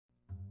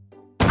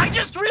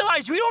just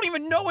realized we don't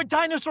even know what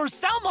dinosaurs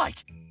sound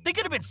like. They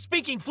could have been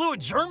speaking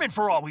fluent German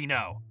for all we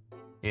know.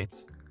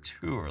 It's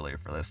too early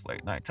for this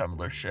late night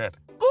Tumblr shit.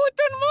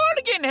 Guten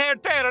Morgen, Herr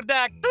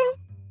Pterodactyl.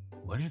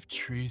 What if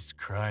trees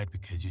cried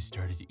because you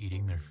started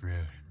eating their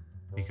fruit?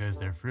 Because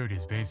their fruit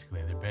is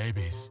basically their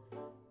babies.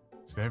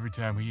 So every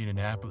time we eat an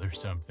apple or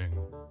something,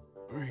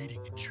 we're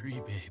eating a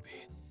tree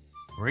baby.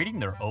 We're eating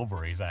their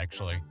ovaries,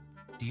 actually.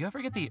 Do you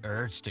ever get the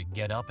urge to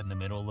get up in the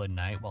middle of the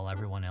night while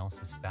everyone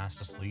else is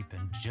fast asleep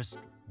and just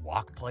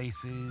walk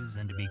places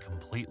and to be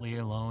completely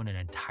alone and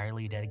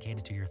entirely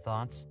dedicated to your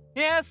thoughts?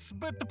 Yes,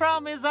 but the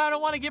problem is I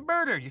don't want to get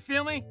murdered, you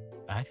feel me?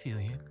 I feel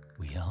you.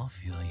 We all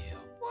feel you.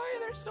 Why are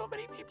there so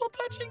many people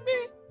touching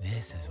me?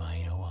 This is why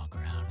you don't walk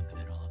around in the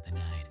middle of the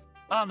night.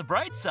 On the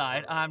bright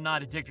side, I'm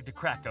not addicted to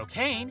crack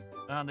cocaine.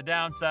 On the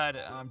downside,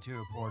 I'm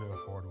too poor to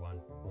afford one.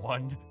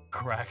 One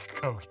crack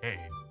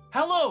cocaine.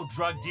 Hello,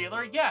 drug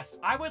dealer. Yes,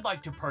 I would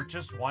like to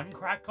purchase one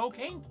crack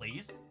cocaine,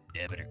 please.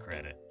 Debit or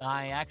credit?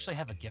 I actually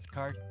have a gift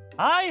card.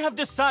 I have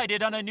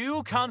decided on a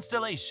new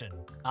constellation.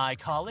 I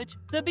call it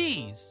the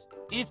Bees.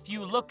 If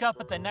you look up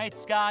at the night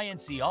sky and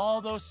see all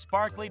those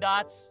sparkly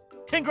dots,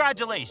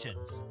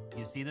 congratulations,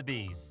 you see the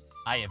bees.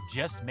 I have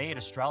just made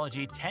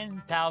astrology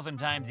 10,000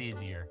 times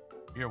easier.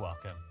 You're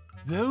welcome.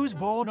 Those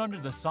born under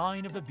the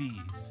sign of the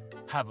Bees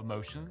have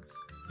emotions,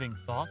 think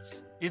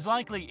thoughts, is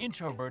likely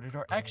introverted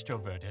or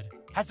extroverted,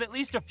 has at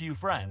least a few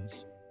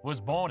friends,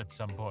 was born at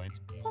some point.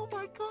 Oh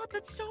my god,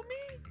 that's so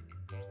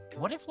me.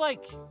 What if,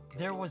 like,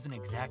 there was an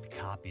exact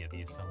copy of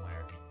you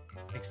somewhere?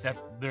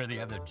 Except they're the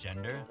other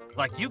gender?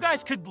 Like, you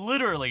guys could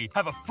literally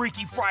have a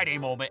Freaky Friday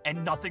moment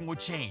and nothing would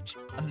change.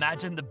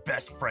 Imagine the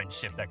best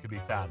friendship that could be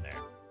found there.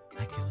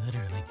 I could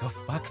literally go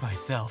fuck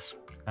myself.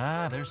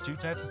 Ah, there's two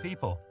types of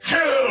people.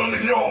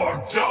 Kill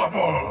your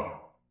double!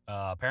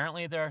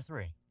 Apparently there are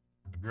three.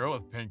 A girl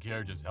with pink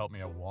hair just helped me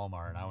at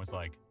Walmart and I was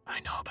like, I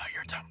know about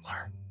your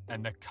Tumblr.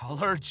 And the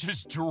color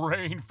just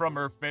drained from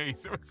her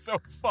face. It was so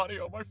funny,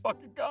 oh my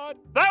fucking god.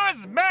 That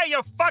was me,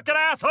 you fucking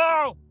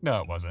asshole!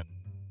 No, it wasn't.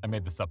 I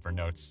made this up for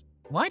notes.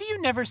 Why do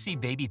you never see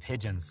baby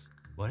pigeons?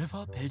 What if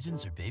all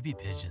pigeons are baby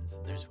pigeons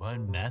and there's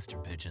one master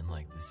pigeon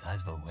like the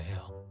size of a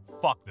whale?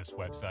 Fuck this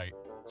website.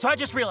 So I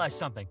just realized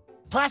something.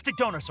 Plastic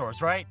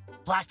dinosaurs, right?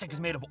 Plastic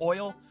is made of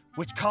oil,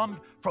 which come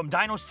from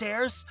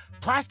dinosaurs.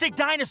 Plastic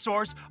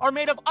dinosaurs are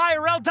made of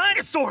IRL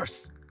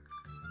dinosaurs!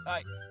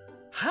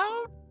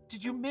 How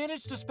did you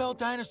manage to spell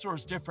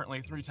dinosaurs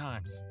differently 3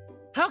 times?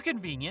 How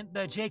convenient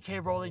that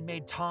J.K. Rowling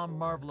made Tom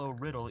Marvolo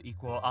Riddle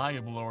equal I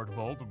am Lord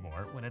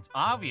Voldemort when it's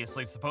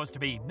obviously supposed to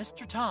be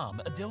Mr. Tom,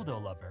 a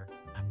dildo lover.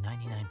 I'm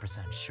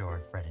 99%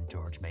 sure Fred and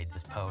George made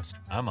this post.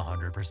 I'm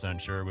 100%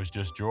 sure it was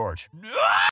just George.